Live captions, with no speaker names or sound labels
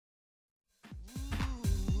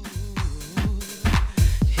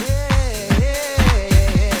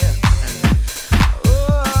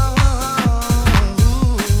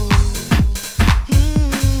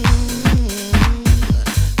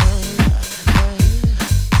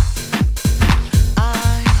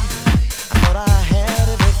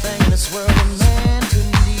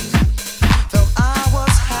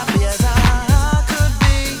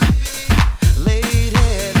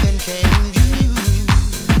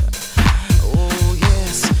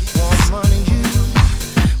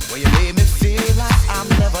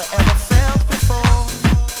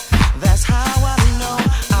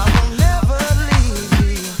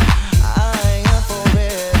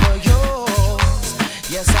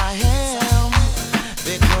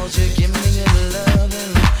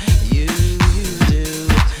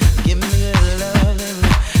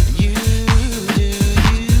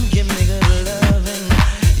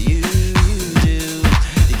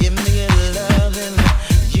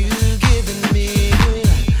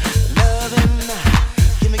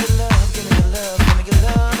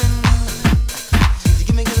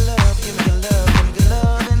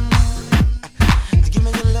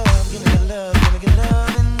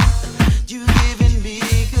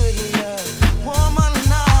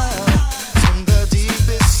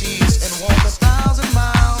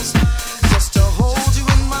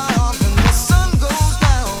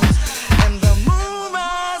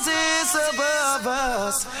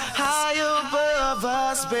us, high above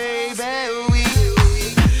us, baby.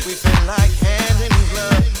 We feel like hand in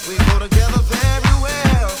glove. We go together very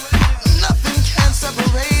well. Nothing can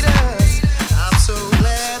separate us. I'm so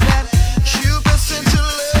glad that Cupid sent your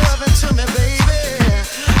love into me, baby.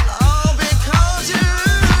 All because you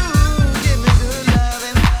give me good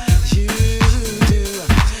loving. You do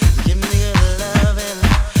give me good loving.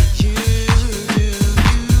 You do.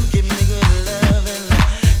 You give me good loving.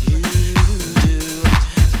 You do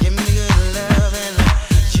give me good loving.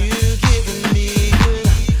 You giving me good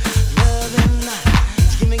loving.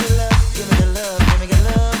 Give me good love. Give me good love. Give me good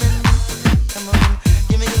loving. Come on,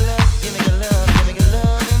 give me good love. Give me good love. Give me good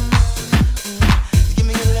loving. Give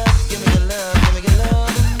me good love. Give me good love. Give me good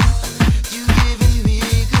loving. You giving me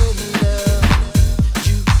good love.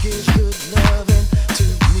 You give good loving to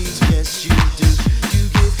me. Yes, you do. You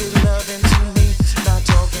give good loving to me. Not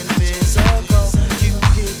talking physical. You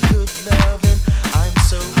give good loving. I'm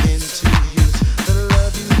so into you. The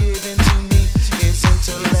love you giving to me is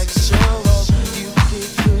intellectual. You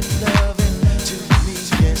give good loving to me.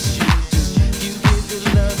 Yes, you do. You give good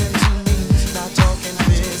loving to me. Not talking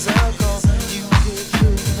physical. You give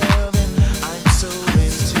good loving. I'm so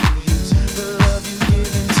into you. The love you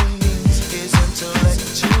giving to me is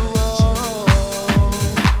intellectual.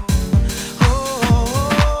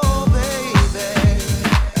 Oh, baby.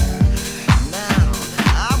 Now,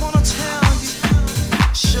 I wanna tell you,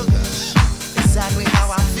 sugar, exactly how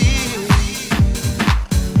I feel.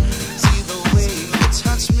 See the way you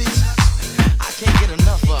touch me, I can't get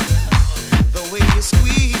enough of it. The way you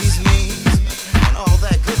squeeze me, and all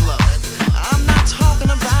that good loving. I'm not talking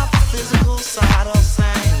about the physical side of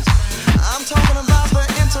things. I'm talking about the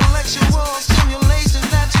intellectual stimulation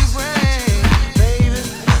that you bring. Baby,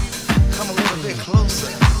 come a little bit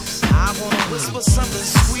closer. I wanna whisper something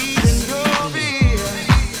sweet in your ear.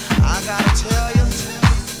 I gotta tell you,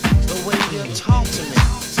 the way you talk to me.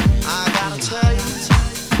 I gotta tell you,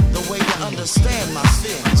 the way you understand my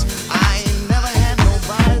feelings. I ain't never had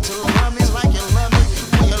nobody to love me like you love me.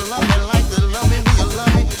 When you love me like you love me, when you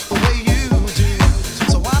love me the way you do.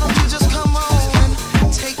 So why don't you just come on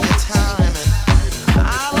and take your time? And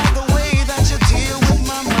I like the way that you deal with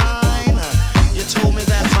my mind. You told me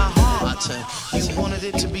that my heart, you wanted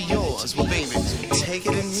it to be yours. Well, baby, take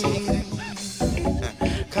it in me.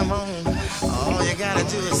 Come on, all you gotta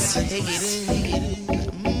do is take it in.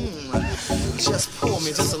 Just pull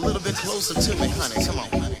me just a little bit closer to me, honey. Come on,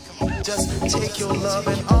 honey. Come on. Just take your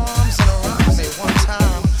loving arms and around me one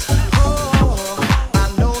time. Oh, I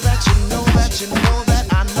know that you know that you know that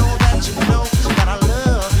I know that you know that I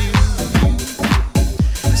love you.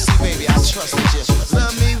 See, baby, I trust that you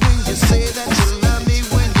love me when you say that you love me,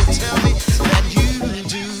 when you tell me that you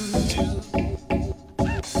do.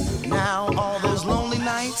 Now all those lonely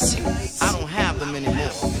nights, I don't have them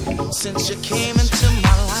anymore. Since you came into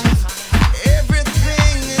my life,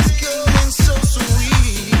 everything is going so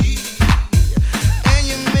sweet, and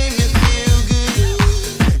you make me feel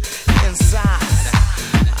good inside.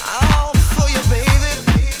 All for you,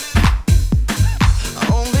 baby,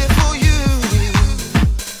 only for you,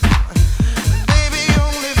 baby,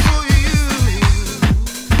 only for you.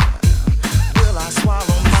 Will I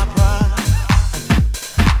swallow my pride?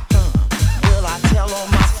 Will I tell all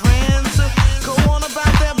my friends to go on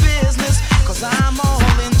about their business? 'Cause I'm all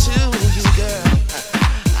into you, girl.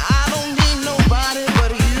 I don't need nobody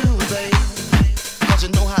but you, babe. 'Cause you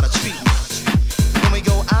know how to treat me. When we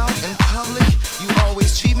go out in public, you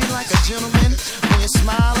always treat me like a gentleman. When you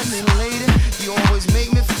smile